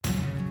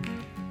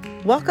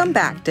Welcome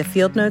back to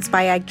Field Notes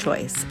by Ag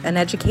Choice, an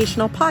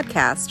educational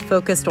podcast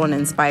focused on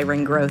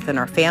inspiring growth in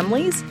our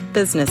families,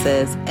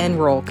 businesses, and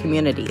rural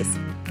communities.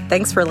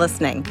 Thanks for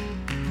listening.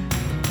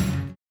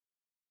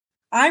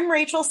 I'm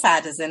Rachel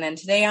Sadison, and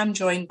today I'm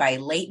joined by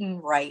Leighton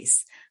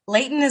Rice.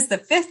 Leighton is the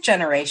fifth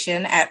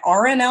generation at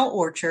R&L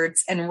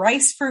Orchards and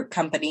Rice Fruit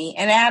Company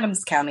in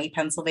Adams County,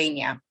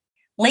 Pennsylvania.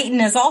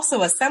 Leighton is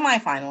also a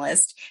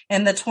semifinalist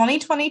in the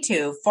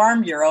 2022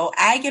 Farm Bureau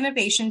Ag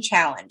Innovation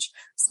Challenge,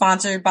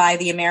 sponsored by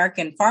the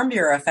American Farm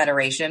Bureau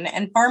Federation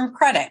and Farm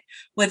Credit,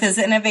 with his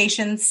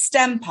innovation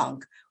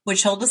STEMpunk,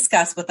 which he'll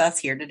discuss with us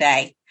here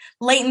today.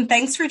 Leighton,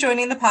 thanks for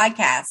joining the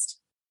podcast.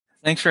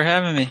 Thanks for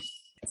having me.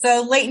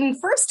 So, Leighton,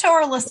 first tell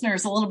our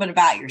listeners a little bit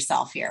about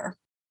yourself here.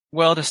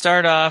 Well, to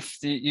start off,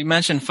 you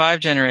mentioned 5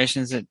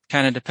 generations. It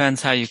kind of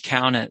depends how you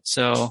count it.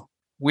 So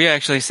we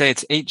actually say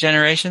it's 8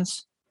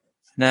 generations.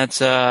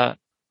 That's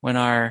when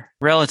our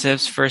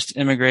relatives first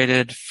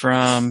immigrated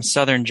from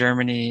southern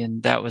Germany,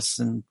 and that was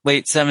in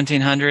late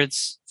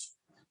 1700s,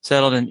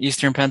 settled in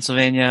eastern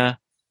Pennsylvania,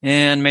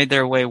 and made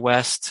their way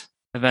west,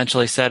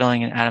 eventually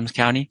settling in Adams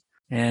County.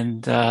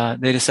 And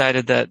they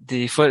decided that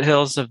the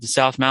foothills of the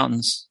South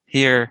Mountains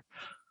here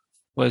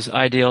was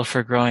ideal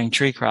for growing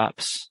tree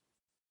crops.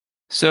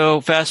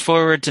 So fast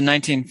forward to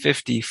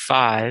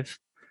 1955,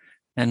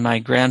 and my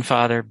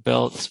grandfather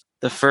built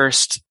the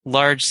first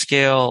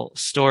large-scale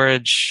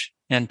storage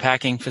and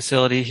packing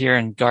facility here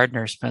in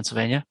Gardners,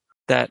 Pennsylvania.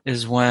 That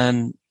is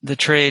when the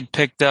trade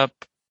picked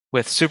up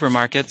with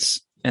supermarkets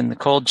in the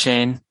cold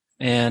chain,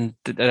 and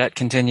that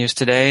continues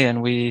today.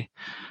 And we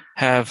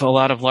have a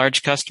lot of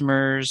large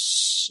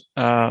customers.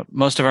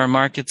 Most of our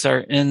markets are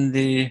in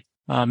the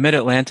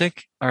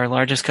Mid-Atlantic. Our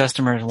largest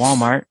customer is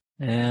Walmart,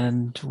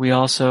 and we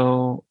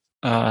also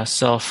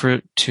sell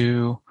fruit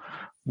to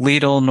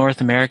Lidl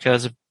North America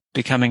is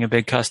becoming a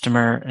big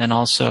customer, and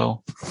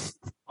also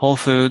Whole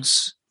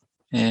Foods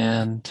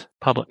and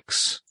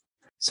Publix.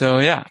 So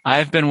yeah,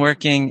 I've been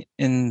working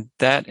in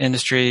that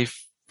industry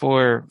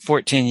for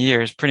 14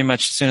 years. Pretty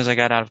much as soon as I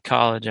got out of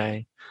college,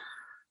 I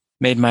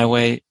made my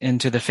way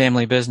into the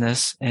family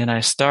business, and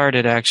I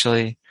started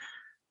actually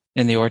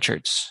in the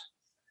orchards.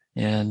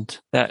 And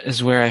that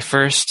is where I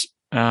first,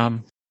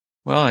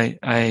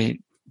 I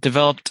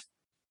developed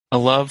a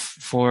love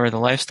for the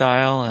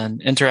lifestyle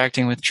and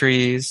interacting with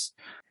trees,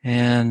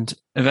 and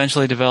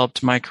eventually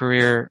developed my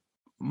career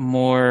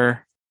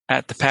more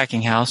at the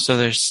packing house.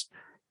 So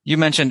you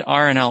mentioned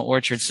R&L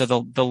Orchards. So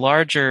the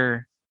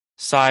larger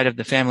side of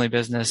the family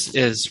business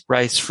is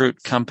Rice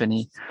Fruit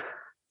Company.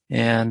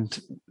 And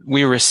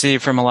we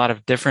receive from a lot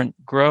of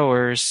different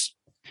growers.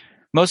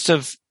 Most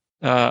of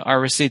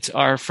our receipts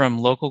are from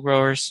local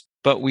growers,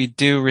 but we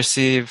do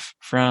receive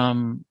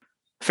from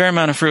a fair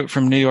amount of fruit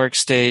from New York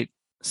State,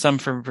 some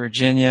from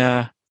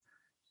Virginia,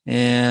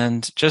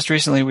 and just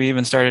recently we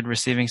even started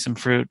receiving some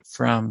fruit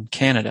from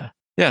Canada.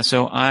 Yeah,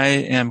 so I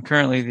am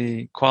currently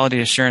the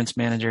quality assurance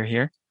manager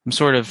here. I'm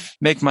sort of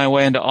make my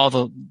way into all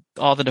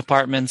the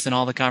departments and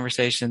all the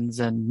conversations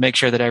and make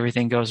sure that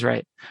everything goes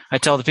right. I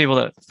tell the people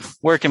that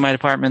work in my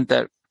department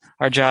that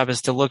our job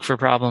is to look for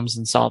problems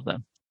and solve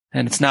them.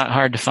 And it's not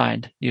hard to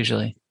find,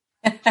 usually.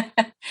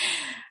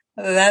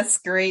 That's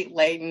great,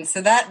 Leighton.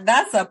 So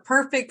that's a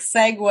perfect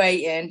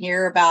segue in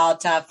here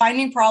about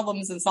finding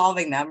problems and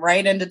solving them,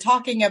 right? Into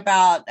talking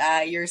about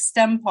your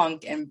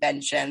STEMpunk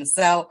invention.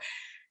 So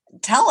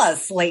tell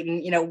us,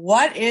 Leighton,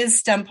 what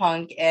is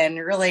STEMpunk, and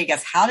really, I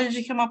guess, how did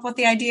you come up with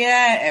the idea,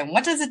 and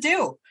what does it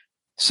do?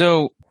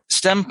 So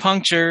stem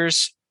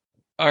punctures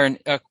are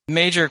a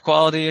major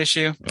quality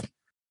issue.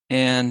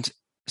 And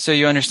so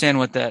you understand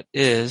what that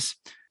is.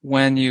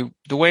 The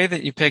way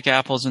that you pick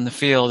apples in the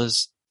field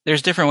is,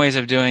 there's different ways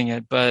of doing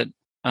it, but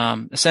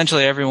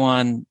essentially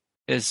everyone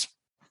is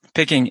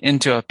picking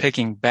into a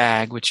picking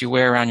bag, which you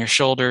wear around your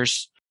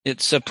shoulders.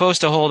 It's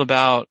supposed to hold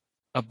about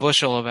a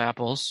bushel of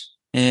apples,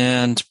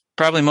 and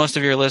probably most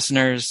of your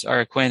listeners are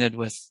acquainted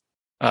with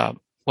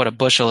what a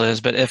bushel is,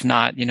 but if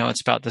not,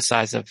 it's about the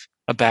size of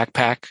a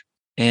backpack.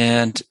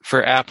 And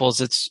for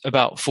apples, it's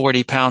about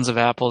 40 pounds of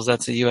apples.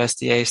 That's a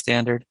USDA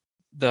standard.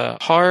 The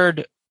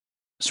hard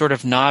sort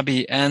of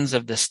knobby ends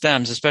of the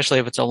stems, especially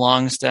if it's a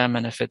long stem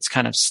and if it's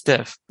kind of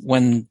stiff,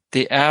 when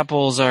the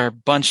apples are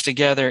bunched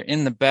together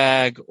in the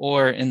bag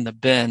or in the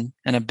bin,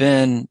 and a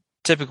bin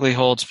typically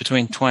holds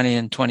between 20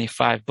 and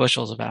 25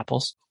 bushels of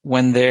apples.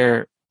 When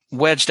they're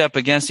wedged up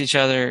against each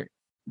other,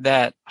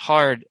 that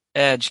hard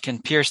edge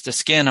can pierce the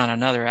skin on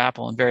another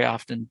apple, and very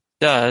often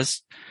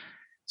does.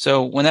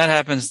 So when that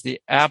happens, the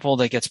apple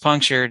that gets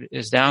punctured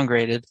is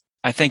downgraded.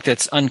 I think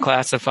that's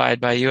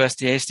unclassified by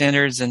USDA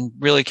standards and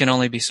really can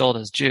only be sold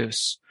as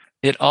juice.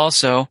 It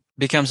also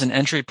becomes an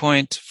entry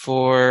point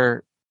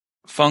for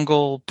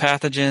fungal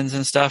pathogens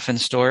and stuff in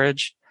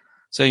storage.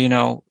 So,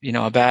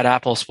 a bad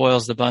apple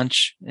spoils the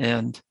bunch,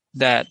 and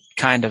that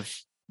kind of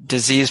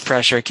disease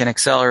pressure can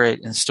accelerate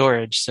in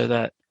storage so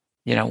that,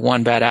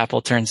 one bad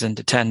apple turns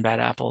into 10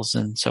 bad apples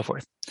and so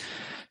forth.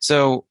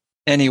 So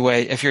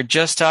anyway, if you're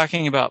just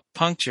talking about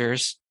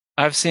punctures,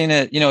 I've seen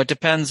it, it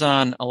depends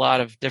on a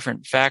lot of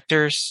different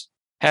factors.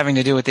 having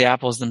to do with the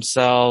apples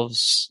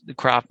themselves, the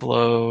crop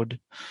load,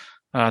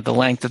 the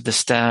length of the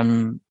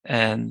stem,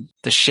 and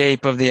the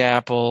shape of the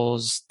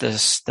apples,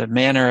 the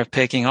manner of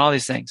picking, all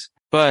these things.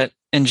 But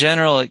in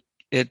general,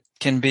 it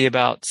can be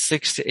about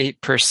 6 to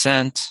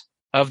 8%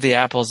 of the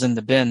apples in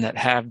the bin that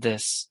have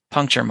this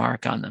puncture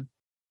mark on them.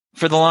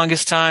 For the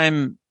longest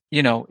time,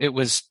 it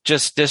was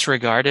just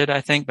disregarded,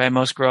 I think, by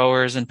most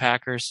growers and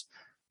packers.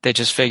 They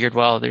just figured,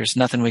 well, there's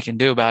nothing we can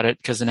do about it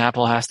because an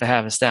apple has to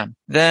have a stem.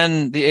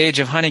 Then the age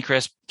of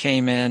Honeycrisp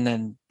came in,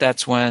 and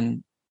that's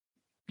when,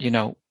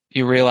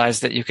 you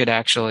realized that you could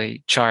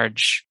actually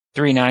charge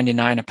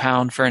 $3.99 a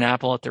pound for an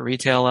apple at the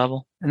retail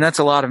level. And that's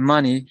a lot of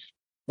money,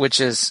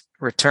 which is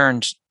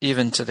returned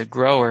even to the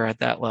grower at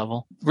that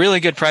level. Really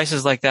good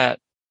prices like that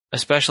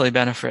especially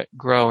benefit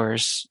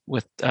growers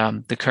with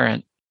the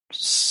current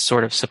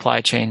sort of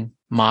supply chain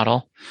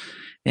model.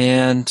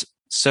 And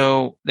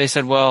so they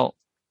said, well,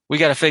 we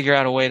got to figure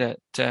out a way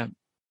to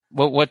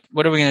what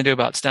are we going to do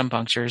about stem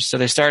punctures? So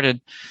they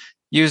started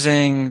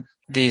using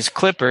these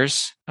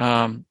clippers,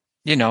 and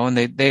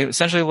they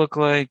essentially look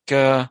like,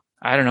 the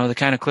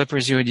kind of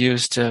clippers you would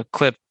use to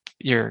clip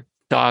your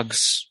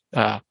dog's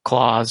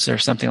claws or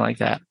something like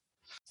that.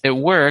 It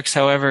works.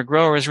 However,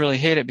 growers really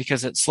hate it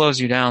because it slows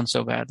you down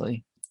so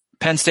badly.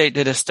 Penn State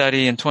did a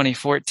study in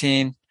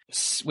 2014,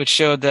 which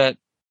showed that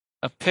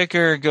a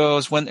picker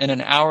goes when in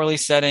an hourly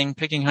setting,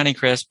 picking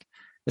Honeycrisp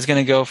is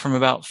going to go from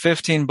about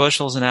 15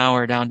 bushels an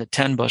hour down to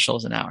 10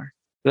 bushels an hour.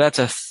 So that's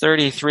a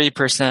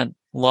 33%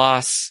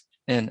 loss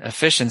in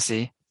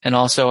efficiency and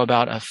also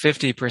about a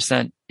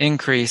 50%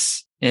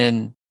 increase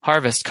in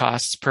harvest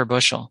costs per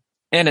bushel.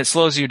 And it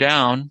slows you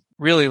down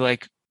really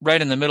like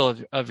right in the middle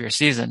of your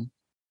season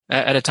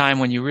at a time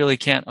when you really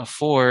can't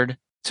afford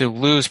to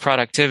lose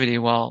productivity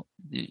while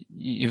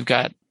you've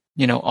got,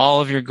 all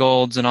of your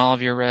golds and all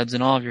of your reds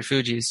and all of your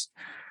Fujis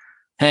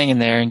hanging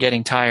there and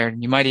getting tired.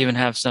 You might even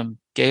have some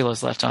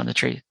galas left on the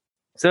tree.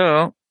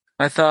 So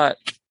I thought,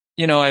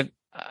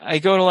 I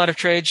go to a lot of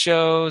trade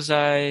shows.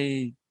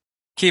 I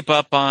keep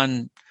up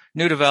on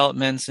new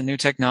developments and new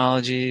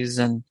technologies.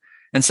 And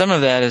some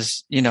of that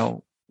is,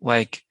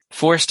 like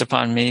forced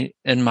upon me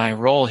in my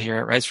role here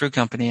at Rice Fruit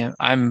Company.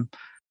 I'm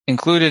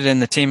included in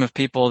the team of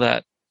people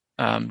that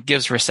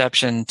gives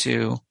reception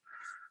to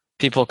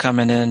people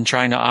coming in,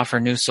 trying to offer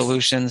new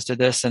solutions to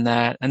this and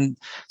that. And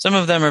some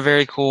of them are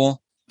very cool.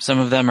 Some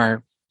of them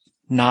are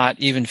not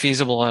even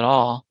feasible at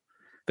all.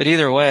 But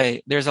either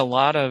way, there's a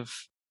lot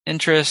of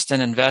interest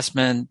and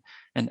investment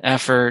and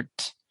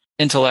effort,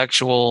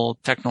 intellectual,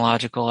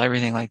 technological,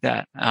 everything like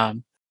that.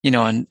 And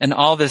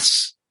all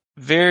this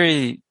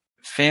very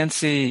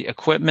fancy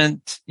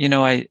equipment.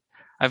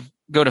 I've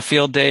go to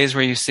field days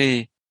where you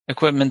see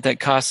equipment that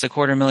costs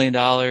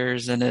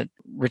 $250,000 and it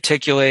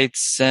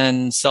reticulates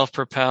and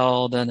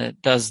self-propelled and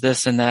it does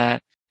this and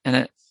that.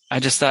 And I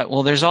just thought,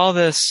 well, there's all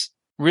this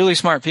really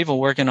smart people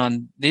working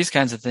on these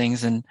kinds of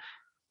things. And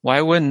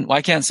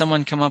why can't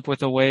someone come up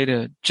with a way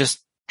to just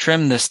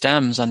trim the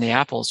stems on the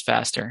apples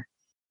faster?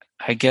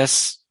 I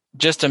guess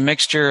just a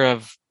mixture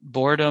of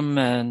boredom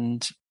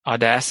and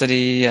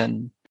audacity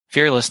and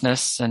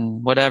fearlessness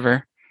and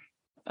whatever.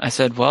 I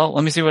said, well,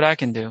 let me see what I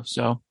can do.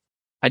 So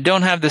I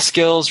don't have the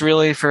skills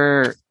really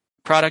for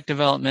product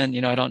development.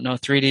 I don't know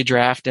 3D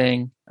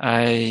drafting.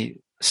 I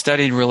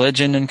studied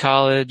religion in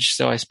college,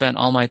 so I spent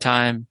all my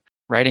time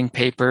writing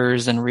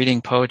papers and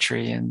reading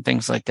poetry and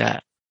things like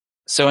that.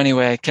 So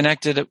anyway, I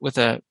connected with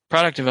a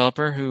product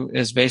developer who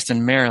is based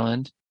in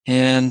Maryland,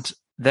 and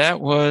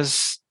that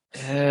was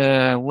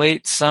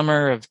late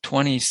summer of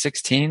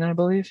 2016, I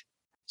believe.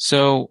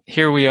 So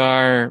here we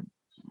are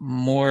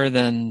more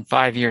than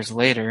 5 years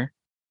later,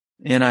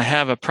 and I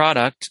have a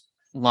product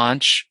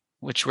launch,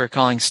 which we're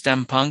calling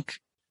Stem Punk.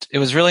 It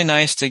was really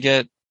nice to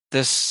get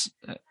this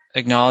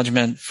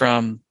acknowledgement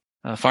from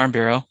Farm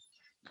Bureau.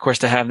 Of course,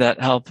 to have that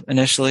help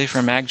initially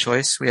from Ag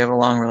Choice. We have a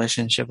long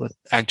relationship with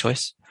Ag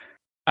Choice.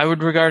 I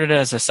would regard it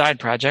as a side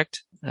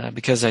project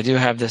because I do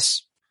have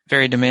this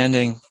very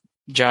demanding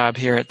job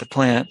here at the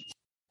plant.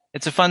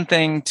 It's a fun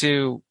thing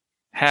to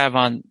have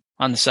on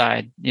the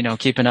side,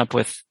 keeping up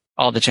with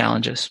all the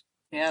challenges.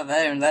 Yeah,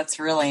 that's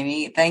really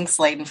neat. Thanks,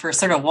 Leighton, for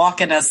sort of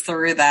walking us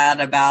through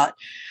that about,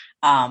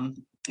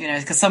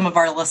 because some of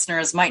our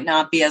listeners might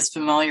not be as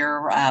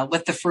familiar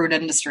with the fruit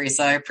industry.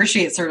 So I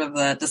appreciate sort of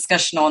the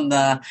discussion on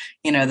the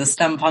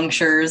stem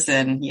punctures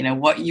and,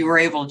 what you were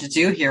able to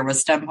do here with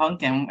Stem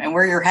Punk and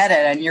where you're headed.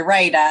 And you're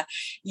right,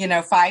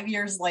 5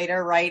 years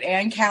later, right,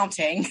 and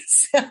counting.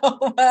 So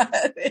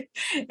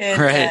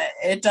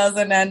it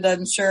doesn't end,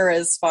 I'm sure,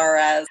 as far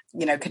as,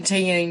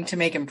 continuing to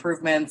make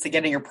improvements and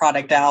getting your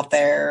product out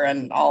there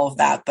and all of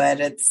that. But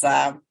it's,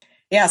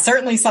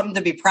 certainly something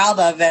to be proud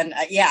of. And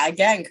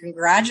again,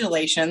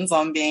 congratulations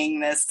on being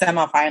the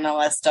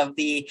semifinalist of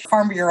the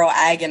Farm Bureau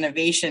Ag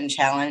Innovation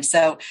Challenge.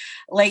 So,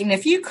 Leighton,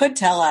 if you could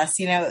tell us,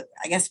 I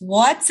guess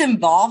what's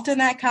involved in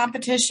that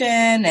competition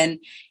and,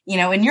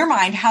 in your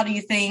mind, how do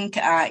you think,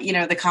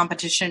 the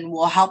competition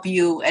will help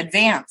you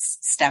advance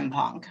Stem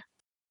Punk?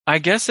 I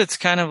guess it's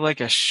kind of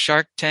like a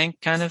Shark Tank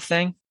kind of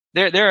thing.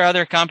 there are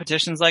other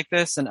competitions like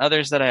this and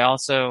others that I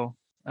also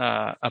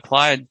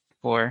applied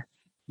for.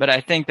 But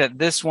I think that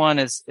this one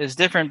is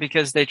different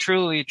because they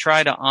truly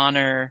try to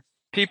honor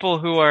people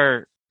who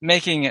are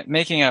making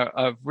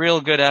a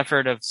real good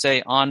effort of,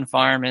 say,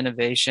 on-farm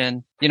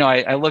innovation.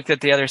 I looked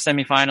at the other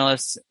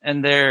semifinalists,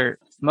 and they're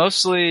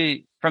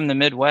mostly from the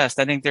Midwest.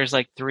 I think there's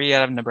like 3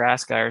 out of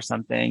Nebraska or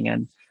something.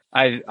 And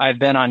I've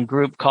been on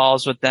group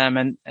calls with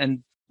them,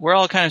 and we're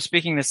all kind of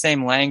speaking the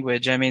same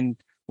language. I mean,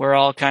 we're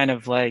all kind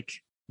of like,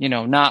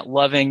 not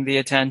loving the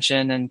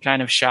attention and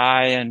kind of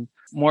shy and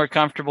more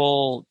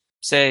comfortable,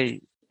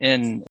 say,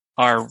 in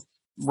our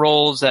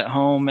roles at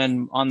home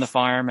and on the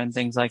farm and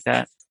things like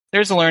that.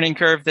 There's a learning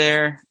curve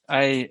there.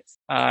 I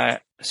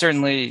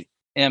certainly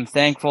am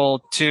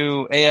thankful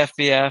to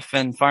AFBF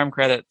and Farm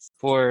Credit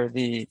for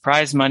the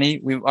prize money.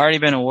 We've already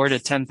been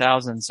awarded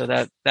 $10,000,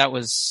 so that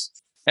was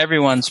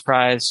everyone's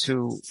prize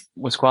who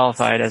was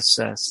qualified as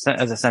a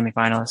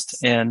semifinalist,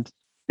 and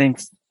I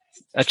think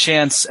a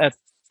chance at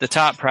the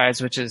top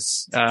prize, which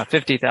is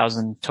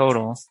 $50,000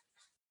 total.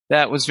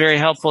 That was very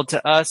helpful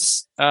to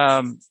us,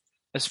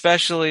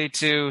 especially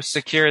to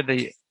secure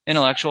the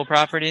intellectual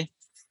property.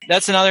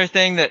 That's another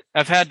thing that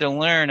I've had to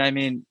learn. I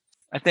mean,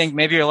 I think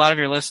maybe a lot of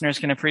your listeners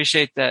can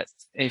appreciate that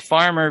a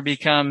farmer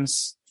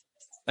becomes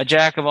a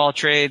jack of all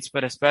trades,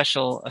 but a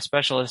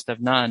specialist of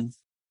none.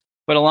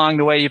 But along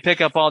the way, you pick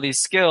up all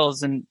these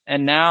skills, and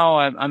now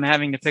I'm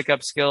having to pick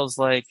up skills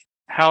like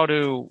how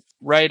to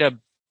write a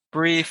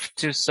brief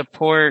to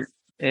support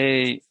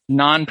a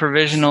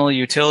non-provisional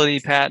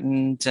utility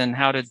patent, and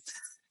how to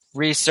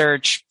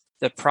research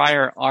the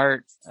prior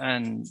art,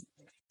 and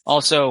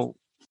also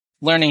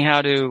learning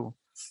how to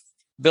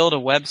build a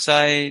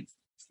website,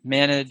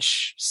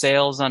 manage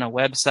sales on a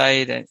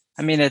website.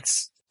 I mean,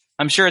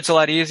 I'm sure it's a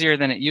lot easier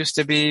than it used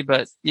to be,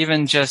 but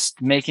even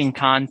just making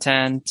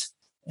content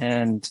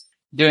and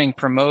doing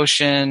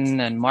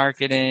promotion and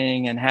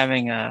marketing and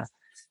having a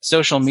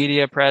social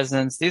media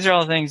presence, these are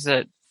all things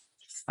that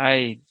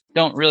I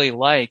don't really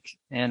like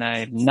and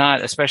I'm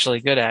not especially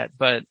good at,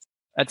 but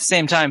at the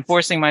same time,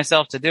 forcing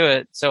myself to do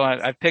it. So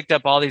I've picked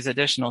up all these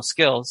additional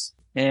skills.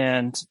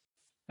 And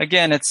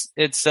again, it's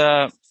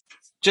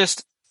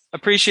just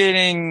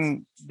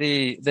appreciating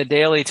the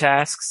daily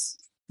tasks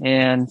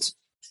and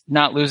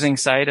not losing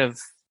sight of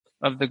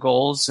the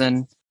goals.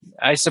 And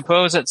I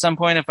suppose at some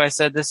point, if I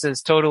said this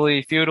is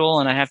totally futile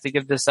and I have to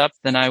give this up,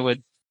 then I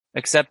would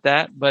accept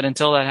that. But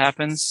until that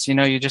happens,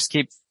 you just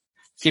keep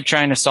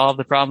trying to solve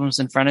the problems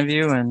in front of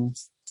you and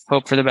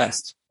hope for the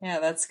best. Yeah,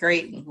 that's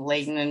great,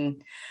 Leighton.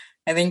 And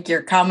I think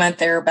your comment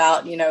there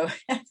about,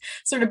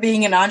 sort of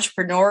being an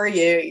entrepreneur,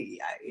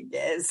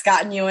 it's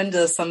gotten you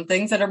into some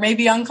things that are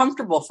maybe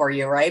uncomfortable for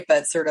you, right?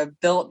 But sort of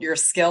built your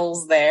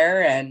skills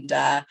there. And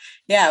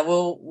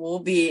we'll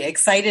be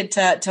excited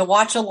to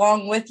watch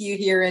along with you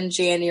here in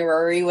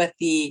January with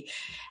the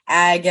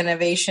Ag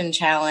Innovation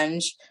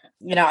Challenge.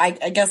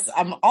 I guess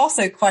I'm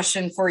also a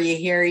question for you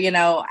here.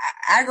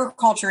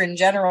 Agriculture in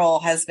general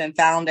has been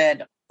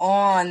founded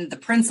on the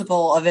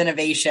principle of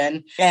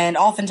innovation. And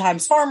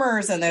oftentimes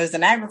farmers and those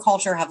in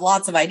agriculture have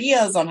lots of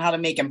ideas on how to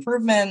make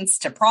improvements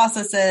to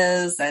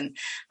processes and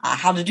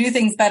how to do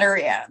things better.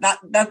 Yeah,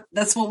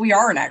 that's what we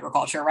are in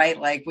agriculture, right?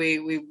 Like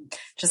we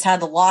just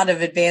had a lot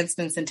of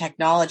advancements in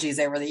technologies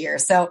over the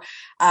years. So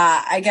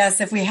I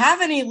guess if we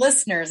have any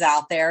listeners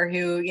out there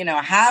who,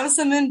 have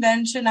some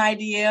invention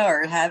idea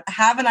or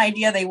have an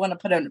idea they want to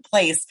put into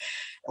place,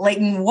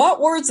 Leighton,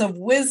 what words of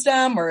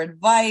wisdom or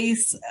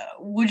advice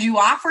would you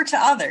offer to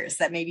others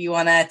that maybe you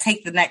want to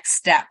take the next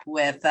step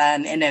with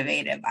an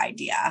innovative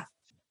idea?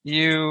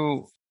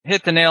 You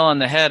hit the nail on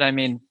the head. I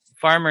mean,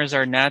 farmers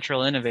are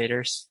natural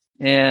innovators,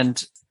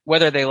 and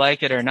whether they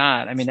like it or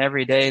not, I mean,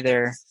 every day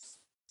they're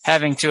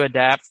having to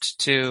adapt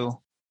to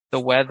the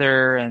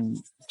weather, and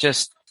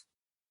just,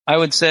 I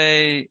would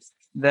say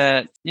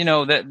that,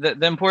 the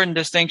important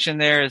distinction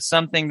there is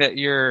something that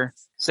you're,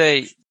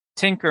 say,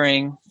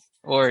 tinkering,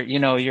 or,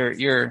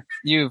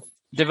 you've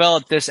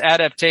developed this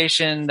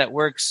adaptation that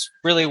works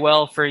really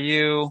well for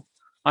you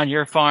on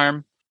your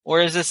farm?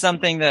 Or is this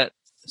something that,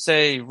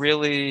 say,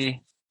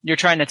 really you're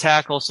trying to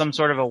tackle some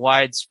sort of a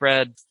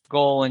widespread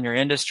goal in your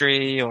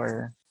industry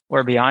or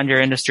beyond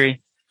your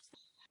industry?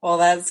 Well,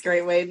 that's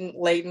great,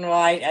 Leighton. Well,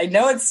 I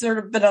know it's sort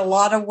of been a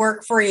lot of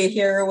work for you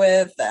here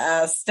with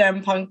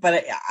STEM Punk,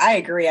 but I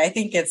agree. I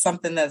think it's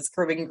something that's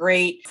proving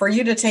great for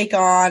you to take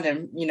on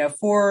and,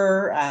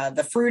 for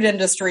the fruit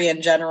industry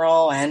in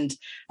general. And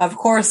of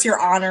course, your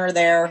honor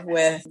there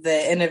with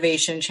the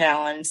Innovation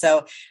Challenge.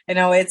 So I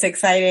know it's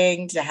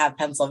exciting to have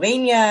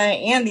Pennsylvania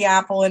and the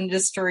apple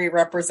industry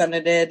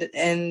represented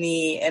in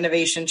the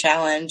Innovation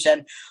Challenge,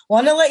 and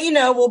want to let you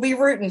know we'll be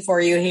rooting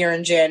for you here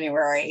in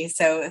January.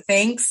 So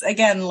thanks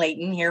again,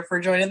 Leighton, here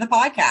for joining the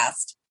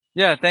podcast.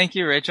 Yeah, thank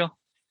you, Rachel.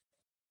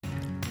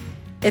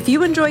 If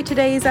you enjoyed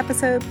today's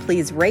episode,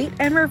 please rate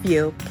and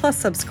review, plus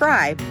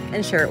subscribe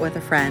and share it with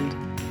a friend.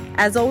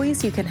 As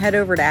always, you can head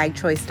over to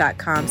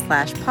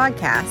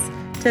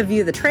agchoice.com/podcast to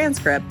view the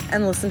transcript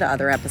and listen to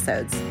other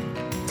episodes.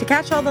 To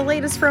catch all the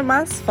latest from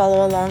us,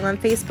 follow along on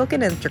Facebook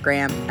and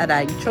Instagram at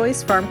Ag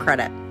Choice Farm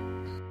Credit.